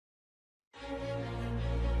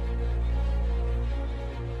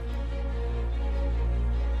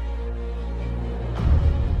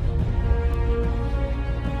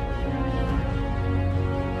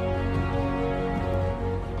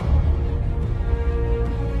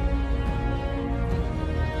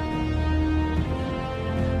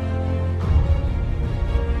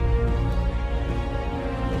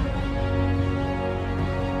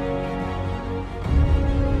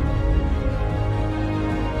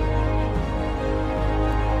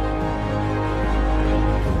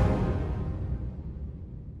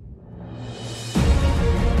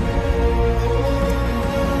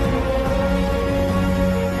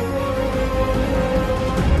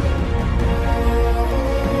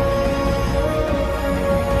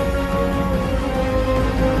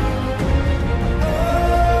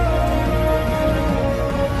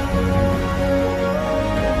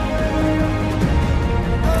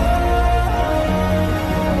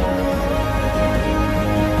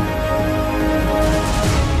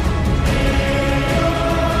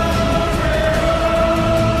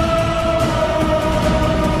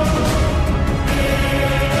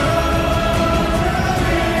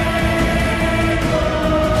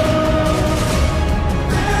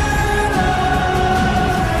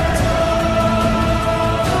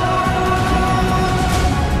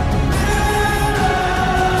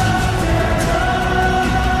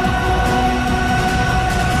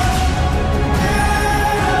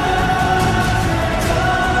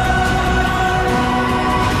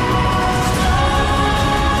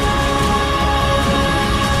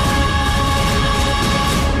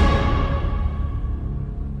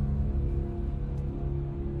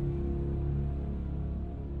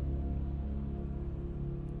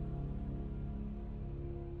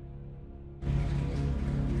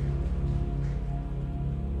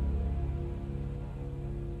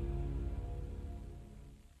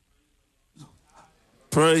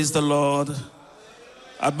Praise the Lord.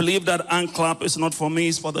 I believe that hand clap is not for me,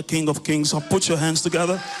 it's for the King of Kings. So put your hands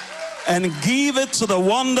together and give it to the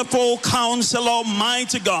wonderful Counselor,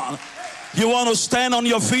 mighty God. You want to stand on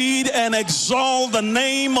your feet and exalt the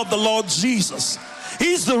name of the Lord Jesus.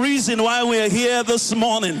 He's the reason why we are here this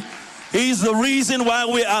morning. He's the reason why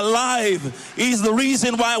we are alive. He's the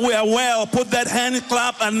reason why we are well. Put that hand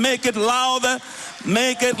clap and make it louder.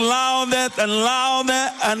 Make it louder and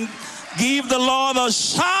louder, and give the Lord a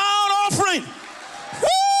shout offering.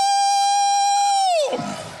 Woo!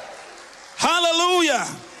 Hallelujah.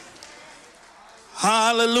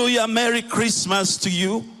 Hallelujah. Merry Christmas to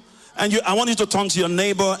you. And I want you to turn to your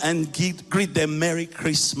neighbor and greet them Merry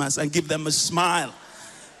Christmas and give them a smile.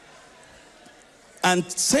 And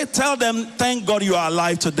tell them, thank God you are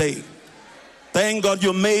alive today. Thank God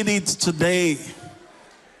you made it today.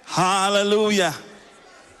 Hallelujah.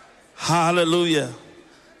 Hallelujah.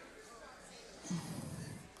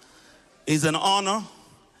 It's an honor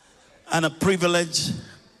and a privilege.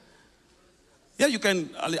 Yeah, you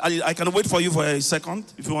can. I can wait for you for a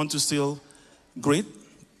second if you want to still greet.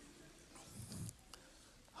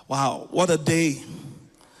 Wow, what a day.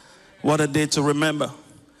 What a day to remember.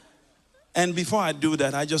 And before I do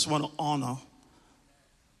that, I just want to honor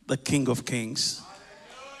the King of Kings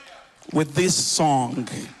with this song.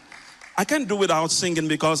 I can't do without singing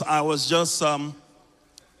because I was just, I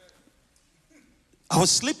was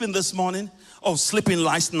sleeping this morning, sleeping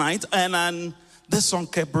last night, and this song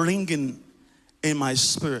kept ringing in my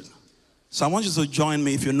spirit. So I want you to join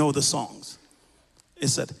me if you know the songs. It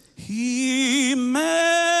said, Emmanuel,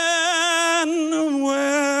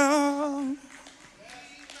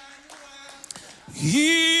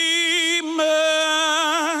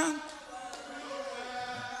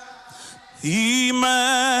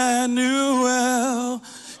 Emmanuel,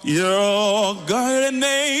 your God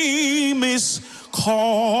name is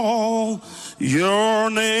called, your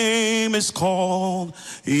name is called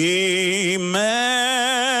Emmanuel.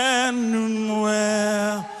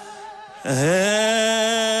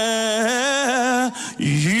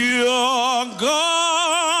 Your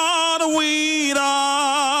God with us,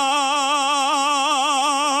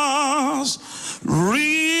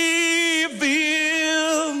 revealed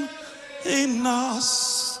in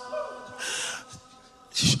us.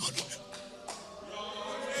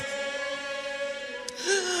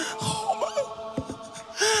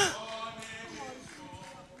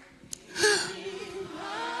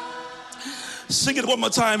 Sing it one more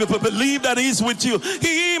time if you believe that He's with you.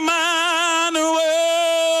 Emmanuel,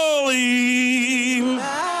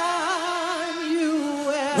 Emmanuel.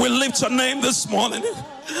 We lift your name this morning.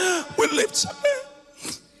 We lift your name.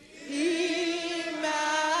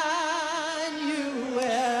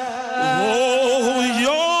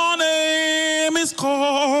 Your name is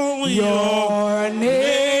called. Your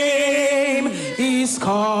name is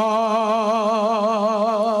called.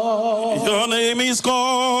 Your name is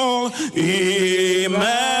called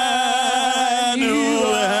Emmanuel.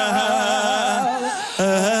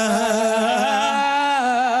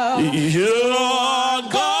 Your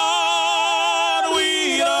God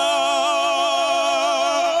with us.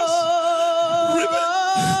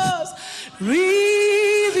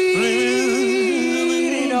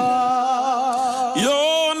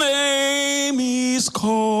 Your name is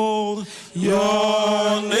called.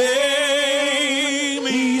 Your name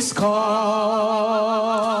is called.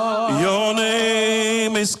 Your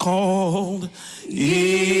name is called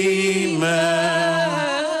Emmanuel.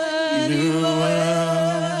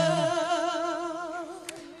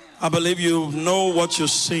 I believe you know what you're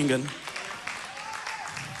singing.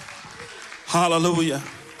 Hallelujah.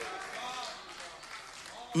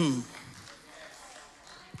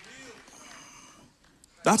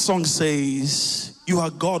 That song says, you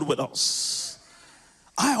are God with us.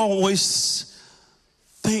 I always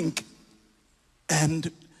think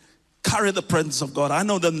and carry the presence of God. I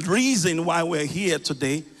know the reason why we're here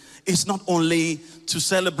today is not only to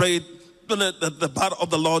celebrate the birth of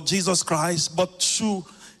the Lord Jesus Christ, but to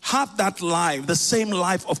have that life, the same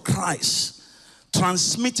life of Christ,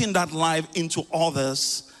 transmitting that life into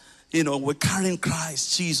others. You know, we're carrying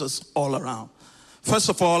Christ Jesus all around. First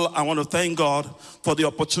of all, I want to thank God for the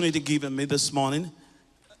opportunity given me this morning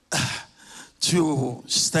to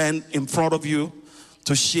stand in front of you,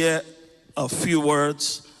 to share a few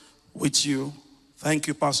words with you. Thank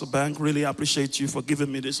you, Pastor Bank. Really appreciate you for giving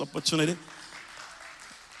me this opportunity.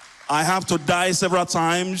 I have to die several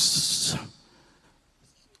times.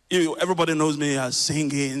 Everybody knows me as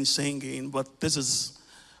singing, but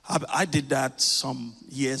I did that some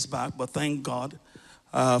years back, but thank God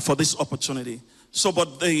for this opportunity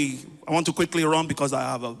I want to quickly run because I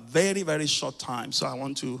have a very, very short time.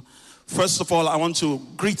 So first of all, I want to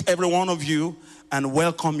greet every one of you and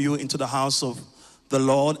welcome you into the house of the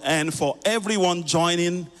Lord. And for everyone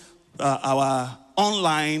joining our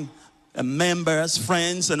online members,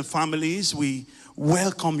 friends, and families, we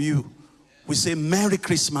welcome you. We say Merry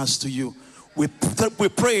Christmas to you. We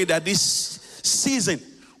pray that this season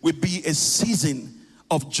will be a season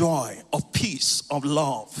of joy, of peace, of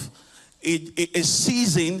love. A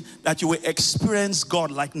season that you will experience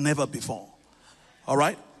God like never before. All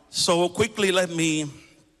right? So quickly, the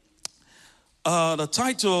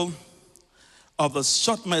title of the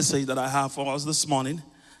short message that I have for us this morning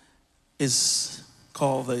is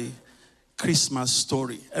called The Christmas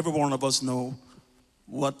Story. Every one of us know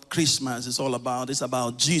what Christmas is all about. It's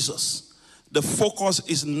about Jesus. The focus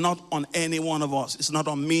is not on any one of us. It's not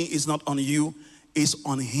on me. It's not on you. It's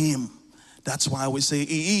on Him. That's why we say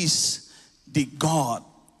He is the God,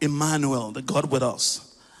 Emmanuel, the God with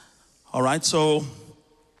us. All right, so,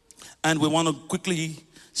 and we want to quickly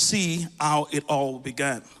see how it all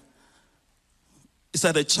began. It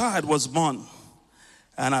said a child was born,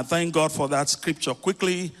 and I thank God for that scripture.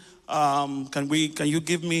 Quickly, can you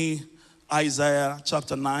give me Isaiah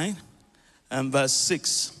chapter 9 and verse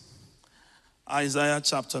 6? Isaiah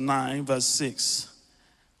chapter 9, verse 6.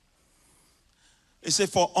 It said,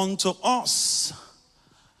 for unto us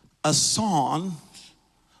a son,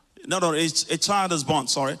 a child is born,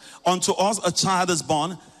 unto us a child is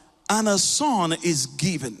born, and a son is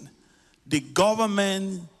given. The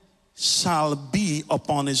government shall be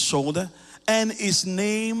upon his shoulder, and his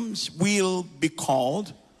name will be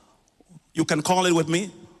called, you can call it with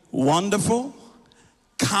me, Wonderful,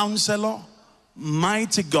 Counselor,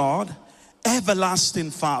 Mighty God,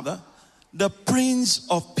 Everlasting Father, the Prince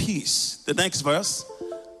of Peace. The next verse.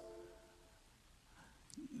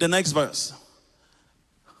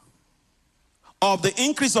 Of the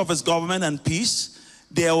increase of his government and peace,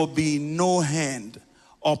 there will be no end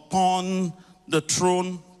upon the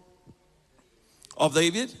throne of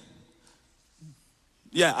David.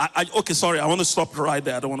 Yeah, I want to stop right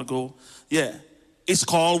there. I don't want to go. Yeah, it's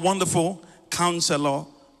called Wonderful Counselor,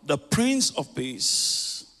 the Prince of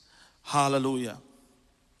Peace. Hallelujah.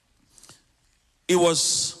 It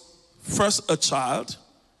was first a child,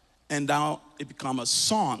 and now it became a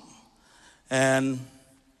son. And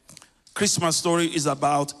Christmas story is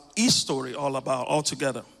about his story, all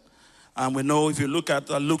together. And we know if you look at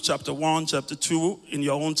Luke chapter 1, chapter 2, in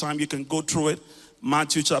your own time, you can go through it.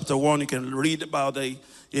 Matthew chapter 1, you can read about the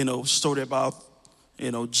story about,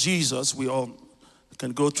 Jesus. We all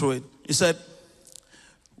can go through it. He said,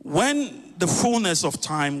 when the fullness of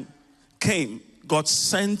time came, God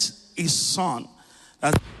sent his son.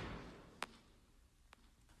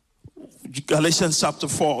 Galatians chapter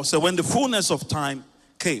 4. So when the fullness of time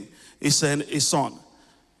came, he sent his son.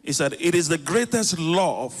 He said, it is the greatest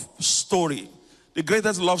love story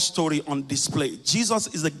on display. Jesus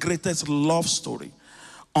is the greatest love story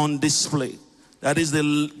on display. That is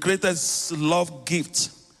the greatest love gift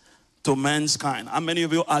to mankind. How many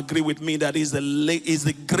of you agree with me that is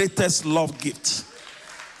the greatest love gift?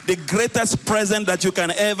 The greatest present that you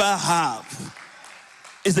can ever have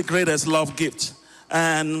is the greatest love gift.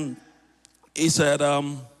 And he said,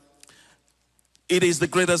 it is the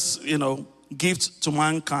greatest, gift to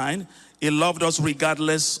mankind. He loved us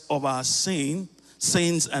regardless of our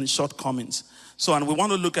sins and shortcomings. So, and we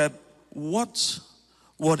want to look at what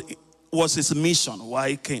was his mission, why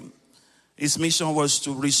he came. His mission was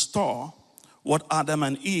to restore what Adam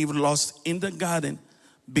and Eve lost in the garden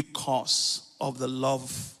because of the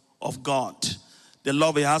love of God. The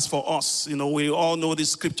love he has for us. We all know the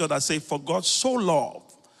scripture that says, for God so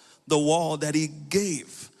loved the world that he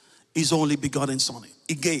gave his only begotten son.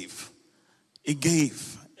 He gave.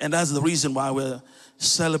 And that's the reason why we're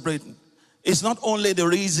celebrating. It's not only the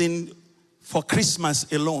reason for Christmas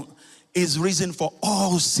alone. It's reason for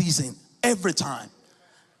all season, every time.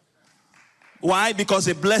 Why? Because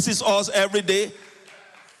it blesses us every day.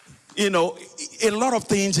 A lot of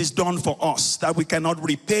things is done for us that we cannot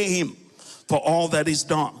repay him for all that is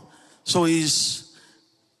done. So his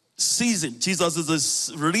season, Jesus is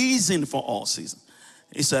the reason for all season.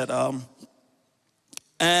 He said,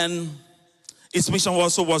 and his mission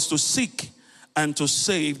also was to seek and to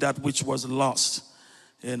save that which was lost,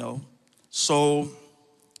 So,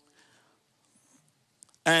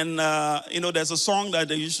 and, there's a song that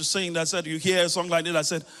they used to sing that said, you hear a song like that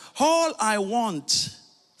said, all I want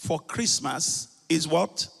for Christmas is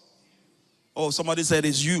what? Oh, somebody said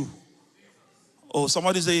it's you. Oh,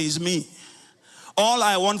 somebody say it's me. All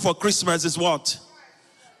I want for Christmas is what?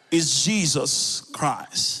 Is Jesus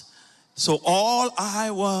Christ. So all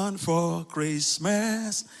I want for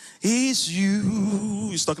Christmas is you.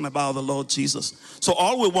 He's talking about the Lord Jesus. So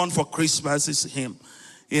all we want for Christmas is him,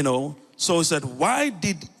 you know. So he said, why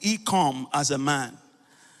did he come as a man?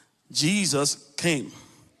 Jesus came.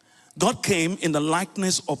 God came in the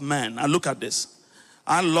likeness of man. Now look at this.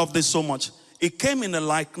 I love this so much. He came in the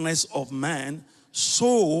likeness of man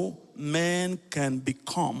so man can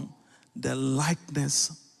become the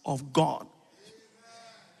likeness of God.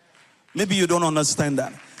 Maybe you don't understand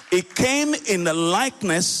that. It came in the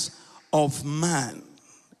likeness of man.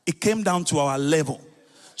 It came down to our level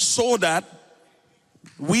so that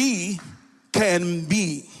we can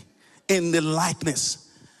be in the likeness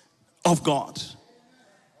of God.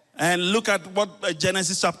 And look at what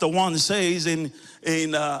Genesis chapter 1 says in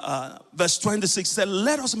verse 26. Said,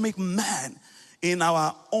 let us make man in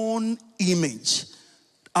our own image,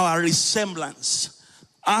 our resemblance,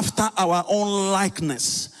 after our own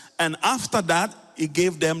likeness. And after that, he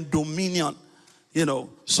gave them dominion, you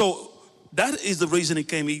know. So that is the reason he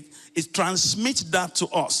came. He transmits that to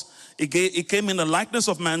us. He came in the likeness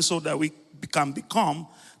of man so that we can become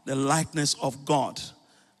the likeness of God.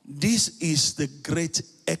 This is the great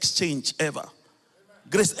exchange ever.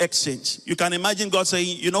 Great exchange. You can imagine God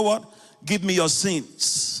saying, you know what? Give me your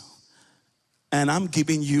sins, and I'm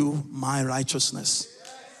giving you my righteousness.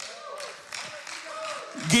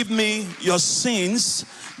 Give me your sins.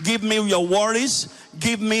 Give me your worries.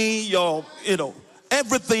 Give me your,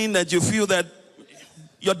 everything that you feel that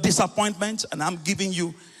your disappointment, and I'm giving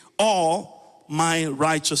you all my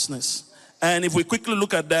righteousness. And if we quickly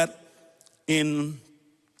look at that in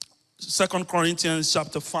 2 Corinthians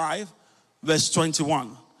chapter 5, verse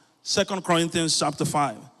 21. 2 Corinthians chapter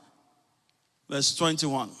 5, verse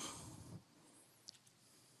 21.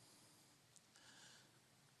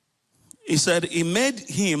 He said, he made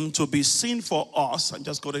him to be sin for us. I'm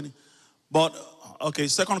just quoting. But, okay,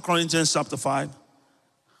 2 Corinthians chapter 5.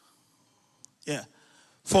 Yeah.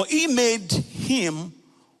 For he made him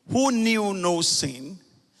who knew no sin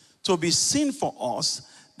to be sin for us,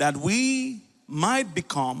 that we might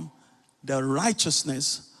become the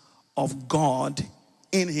righteousness of God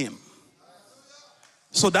in him.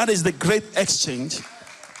 So that is the great exchange,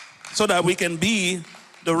 so that we can be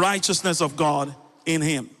the righteousness of God in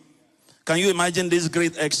him. Can you imagine this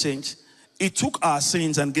great exchange? He took our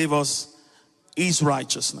sins and gave us his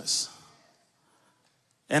righteousness.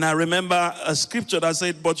 And I remember a scripture that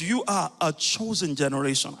said, but you are a chosen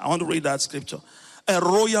generation. I want to read that scripture. A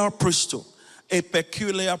royal priesthood, a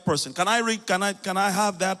peculiar person. Can I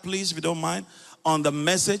have that, please, if you don't mind, on the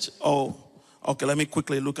message? Oh, okay, let me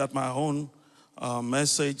quickly look at my own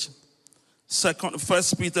message. 1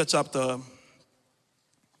 Peter chapter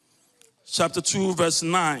 2, verse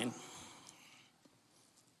 9.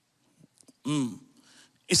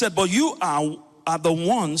 He said, but you are the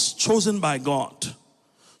ones chosen by God,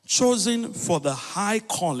 chosen for the high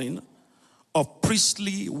calling of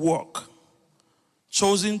priestly work,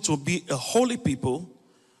 chosen to be a holy people,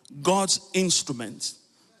 God's instrument,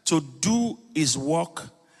 to do his work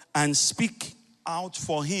and speak out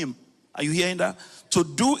for him. Are you hearing that? To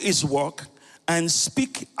do his work and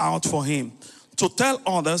speak out for him, to tell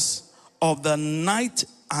others of the night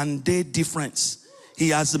and day difference he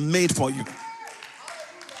has made for you.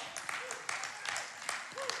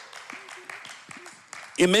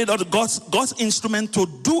 He made us God's instrument to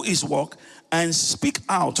do his work and speak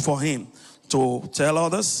out for him, to tell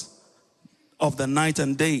others of the night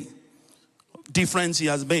and day difference he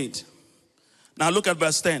has made. Now look at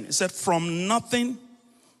verse 10. It said, from nothing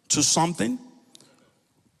to something,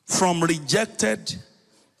 from rejected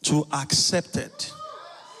to accepted.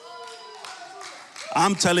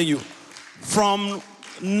 I'm telling you, from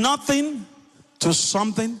nothing to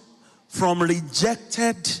something, from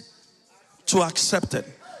rejected to accepted.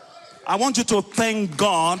 I want you to thank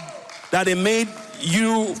God that he made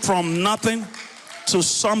you from nothing to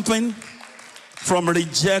something, from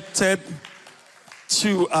rejected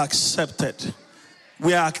to accepted.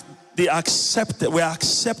 We are accepted. We are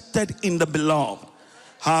accepted in the beloved.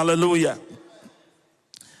 Hallelujah.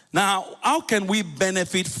 Now, how can we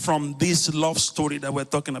benefit from this love story that we're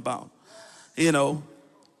talking about? You know,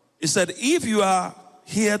 he said, if you are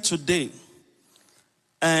here today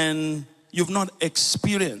and you've not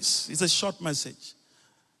experienced, it's a short message.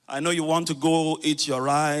 I know you want to go eat your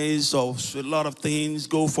rice or a lot of things,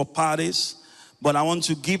 go for parties, but I want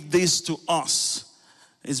to give this to us.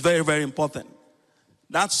 It's very, very important.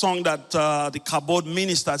 That song that the keyboard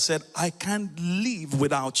minister said, I can't live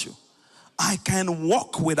without you. I can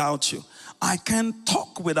walk without you. I can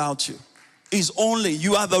talk without you. It's only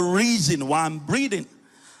you are the reason why I'm breathing.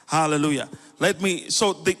 Hallelujah.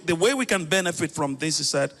 So the way we can benefit from this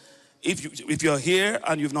is that if you're here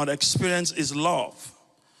and you've not experienced His love,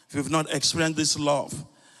 if you've not experienced this love,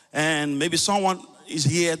 and maybe someone is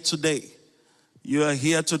here today, you are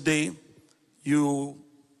here today, you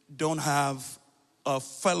don't have a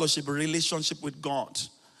fellowship, a relationship with God.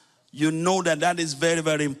 You know that is very,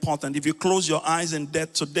 very important. If you close your eyes in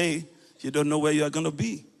death today, you don't know where you're going to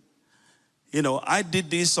be. You know, I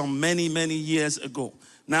did this some many, many years ago.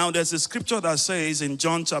 Now, there's a scripture that says in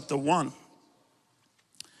John chapter 1,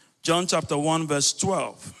 verse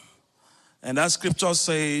 12. And that scripture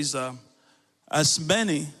says, as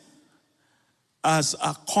many as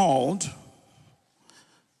are called,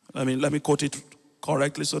 let me quote it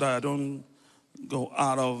correctly so that I don't go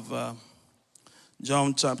out of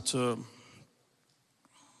John chapter.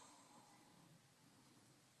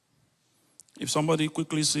 If somebody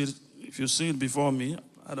quickly see it, if you see it before me,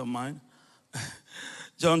 I don't mind.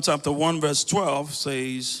 John chapter 1 verse 12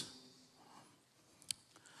 says,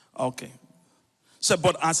 okay. So,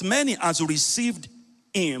 but as many as received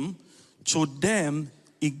Him, to them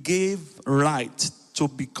He gave right to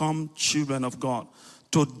become children of God,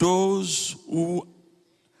 to those who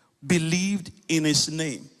believed in His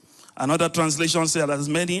name. Another translation said, as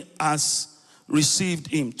many as received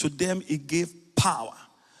Him, to them He gave power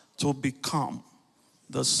to become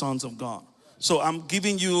the sons of God. So I'm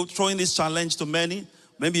throwing this challenge to many.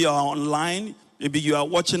 Maybe you are online, maybe you are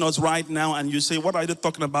watching us right now and you say, what are you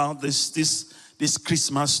talking about, this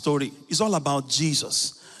Christmas story? It's all about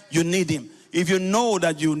Jesus. You need Him. If you know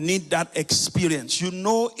that you need that experience, you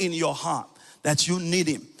know in your heart that you need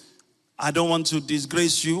Him. I don't want to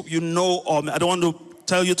disgrace you. I don't want to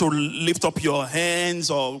tell you to lift up your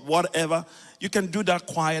hands or whatever. You can do that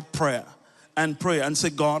quiet prayer and pray and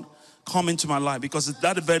say, God, come into my life, because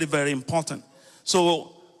that is very, very important.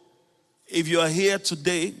 So if you are here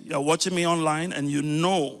today, you're watching me online, and you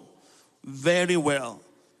know very well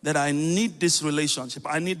that I need this relationship.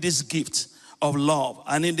 I need this gift of love.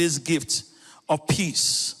 I need this gift of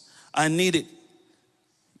peace. I need it.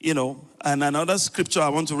 You know, and another scripture I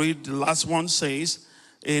want to read, the last one says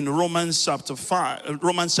in Romans chapter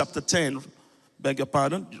 10, beg your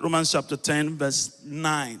pardon, Romans chapter 10, verse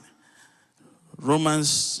 9.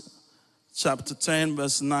 Romans chapter 10,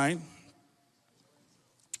 verse 9.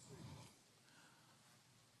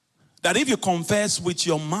 That if you confess with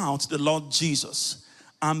your mouth the Lord Jesus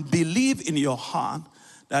and believe in your heart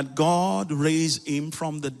that God raised Him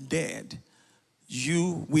from the dead,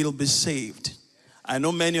 you will be saved. I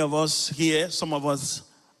know many of us here, some of us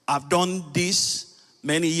have done this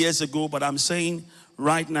many years ago, but I'm saying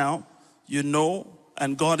right now, you know,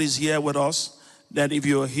 and God is here with us, that if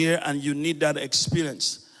you're here and you need that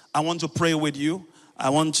experience, I want to pray with you. I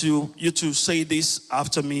want you to say this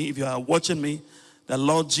after me if you are watching me. The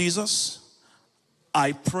Lord Jesus,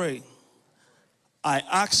 I pray, I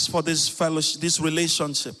ask for this fellowship, this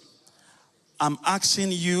relationship. I'm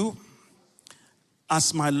asking you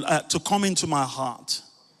to come into my heart.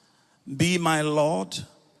 Be my Lord,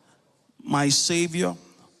 my Savior,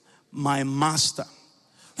 my Master.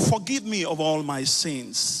 Forgive me of all my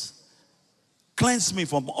sins. Cleanse me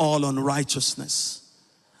from all unrighteousness.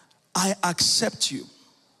 I accept you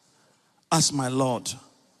as my Lord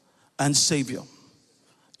and Savior.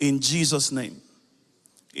 In Jesus' name.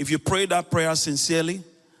 If you pray that prayer sincerely,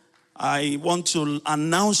 I want to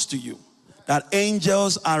announce to you that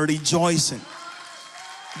angels are rejoicing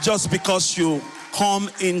just because you come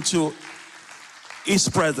into His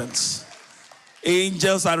presence.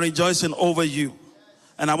 Angels are rejoicing over you.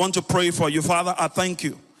 And I want to pray for you. Father, I thank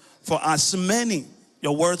you for as many,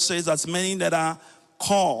 your word says, as many that are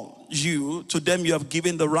called you, to them you have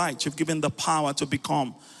given the right, you've given the power to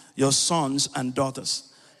become your sons and daughters.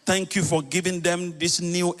 Thank you for giving them this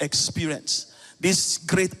new experience, this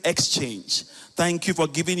great exchange. Thank you for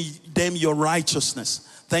giving them your righteousness.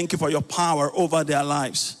 Thank you for your power over their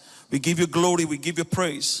lives. We give you glory, we give you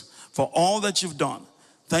praise for all that you've done.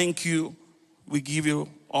 Thank you. We give you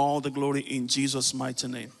all the glory in Jesus' mighty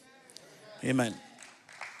name. Amen.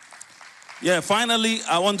 Yeah, finally,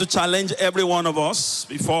 I want to challenge every one of us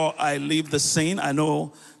before I leave the scene. I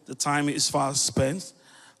know the time is fast spent.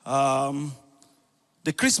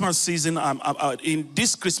 The Christmas season, in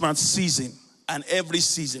this Christmas season and every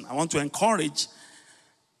season, I want to encourage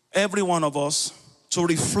every one of us to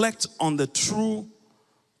reflect on the true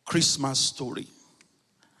Christmas story.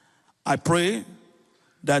 I pray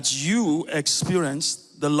that you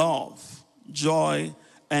experience the love, joy,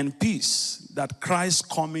 and peace that Christ's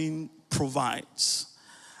coming provides.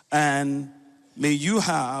 And may you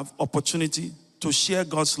have opportunity to share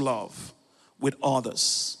God's love with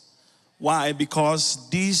others. Why? Because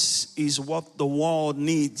this is what the world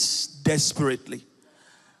needs desperately.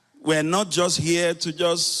 We're not just here to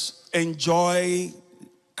just enjoy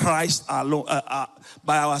Christ alone,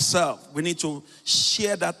 by ourselves. We need to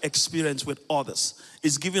share that experience with others.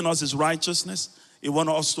 He's giving us his righteousness. He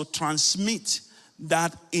wants us to transmit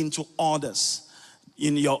that into others.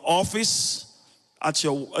 In your office, at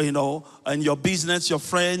your, in your business, your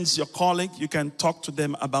friends, your colleagues, you can talk to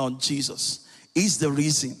them about Jesus. He's the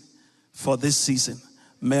reason for this season.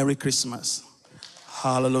 Merry Christmas.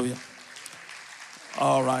 Hallelujah.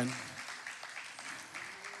 All right.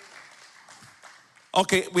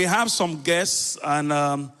 Okay, we have some guests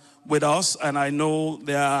and with us, and I know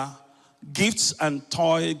there are gifts and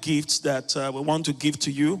toy gifts that we want to give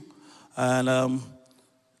to you, and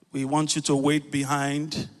we want you to wait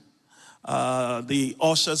behind. The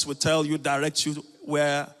ushers will tell you, direct you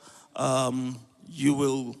where you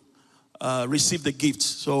will receive the gift.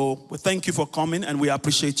 So we thank you for coming, and we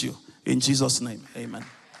appreciate you. In Jesus' name, amen.